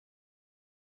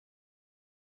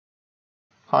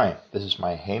Hi, this is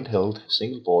my handheld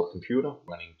single board computer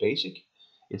running BASIC.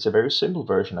 It's a very simple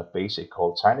version of BASIC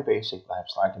called Tiny Basic that I have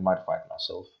slightly modified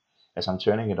myself. As I'm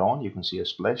turning it on, you can see a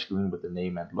splash screen with the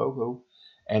name and logo,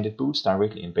 and it boots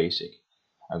directly in BASIC.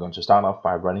 I'm going to start off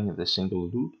by running the single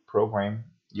loop program.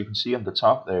 You can see on the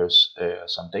top there's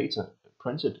some data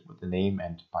printed with the name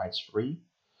and bytes free.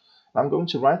 I'm going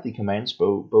to write the commands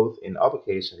both in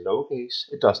uppercase and lowercase.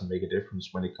 It doesn't make a difference.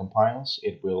 When it compiles,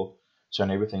 it will turn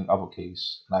everything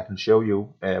uppercase. And I can show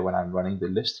you when I'm running the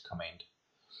list command.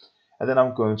 And then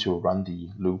I'm going to run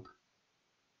the loop.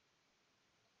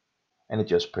 And it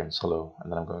just prints hello. And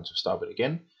then I'm going to stop it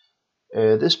again.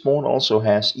 This board also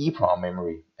has EEPROM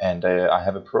memory. And I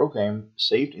have a program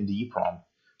saved in the EEPROM.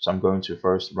 So I'm going to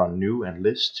first run new and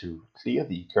list to clear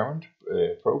the current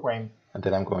program. And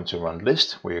then I'm going to run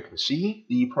list where you can see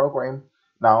the program.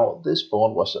 Now this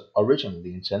board was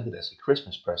originally intended as a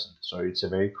Christmas present, so it's a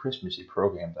very Christmassy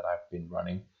program that I've been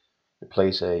running. It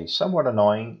plays a somewhat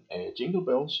annoying jingle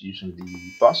bells using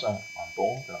the buzzer on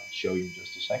board that I'll show you in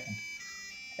just a second.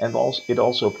 And it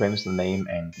also prints the name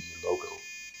and the logo.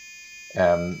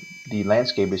 The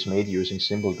landscape is made using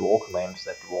simple draw commands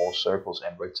that draw circles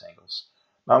and rectangles.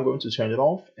 Now I'm going to turn it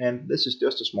off, and this is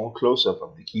just a small close-up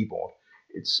of the keyboard.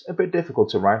 It's a bit difficult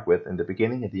to write with in the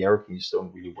beginning, and the arrow keys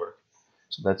don't really work.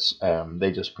 So that's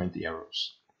they just print the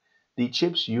arrows. The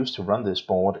chips used to run this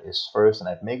board is first an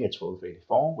Atmega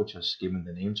 1284, which has given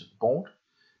the name to the board,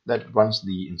 that runs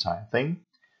the entire thing.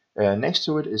 Next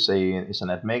to it is an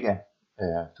Atmega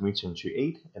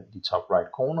 3228 at the top right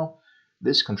corner.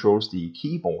 This controls the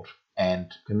keyboard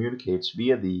and communicates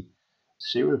via the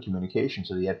serial communication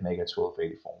to the Atmega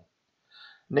 1284.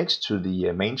 Next to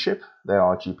the main chip, there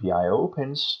are GPIO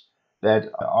pins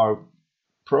that are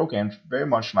programmed very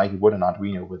much like you would an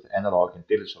Arduino with analog and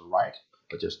digital write,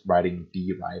 but just writing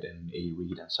D write and A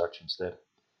read and such instead.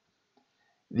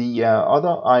 The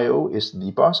other I/O is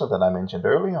the buzzer that I mentioned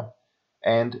earlier,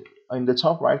 and in the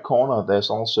top right corner there's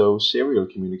also serial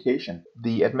communication.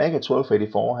 The Atmega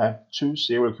 1284 have two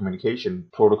serial communication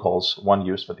protocols, one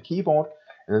used for the keyboard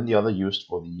and then the other used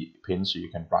for the pin, so you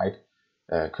can write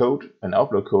code and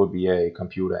upload code via a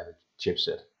computer and a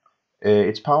chipset.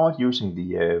 It's powered using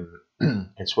the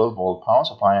a 12-volt power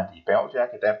supply and the barrel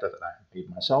jack adapter that I made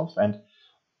myself, and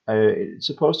it's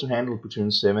supposed to handle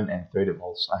between 7 and 30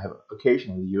 volts. I have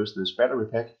occasionally used this battery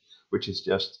pack, which is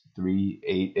just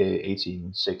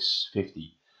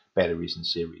 18650 batteries in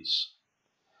series.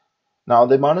 Now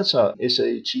the monitor is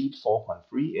a cheap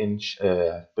 4.3 inch,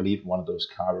 I believe one of those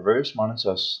car reverse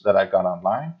monitors that I got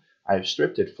online. I've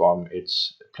stripped it from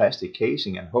its plastic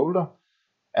casing and holder,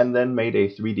 and then made a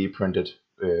 3D printed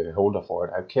holder for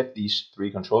it. I've kept these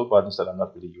three control buttons that I'm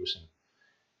not really using.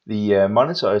 The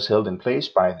monitor is held in place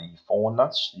by the 4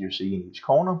 nuts you see in each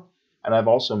corner, and I've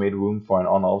also made room for an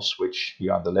on-off switch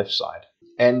here on the left side.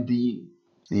 And the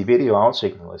video out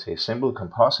signal is a simple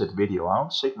composite video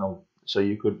out signal, so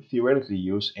you could theoretically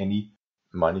use any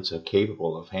monitor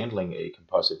capable of handling a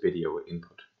composite video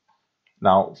input.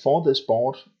 Now for this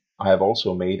board, I have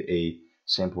also made a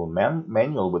simple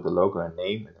manual with the logo and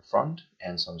name in the front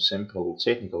and some simple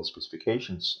technical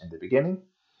specifications in the beginning.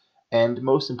 And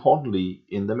most importantly,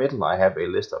 in the middle I have a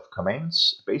list of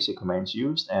commands, basic commands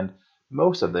used, and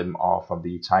most of them are from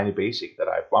the Tiny Basic that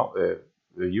I've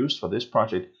used for this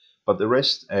project, but the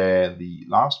rest, the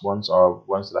last ones, are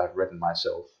ones that I've written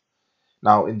myself.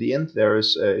 Now in the end there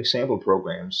is example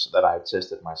programs that I've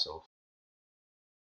tested myself.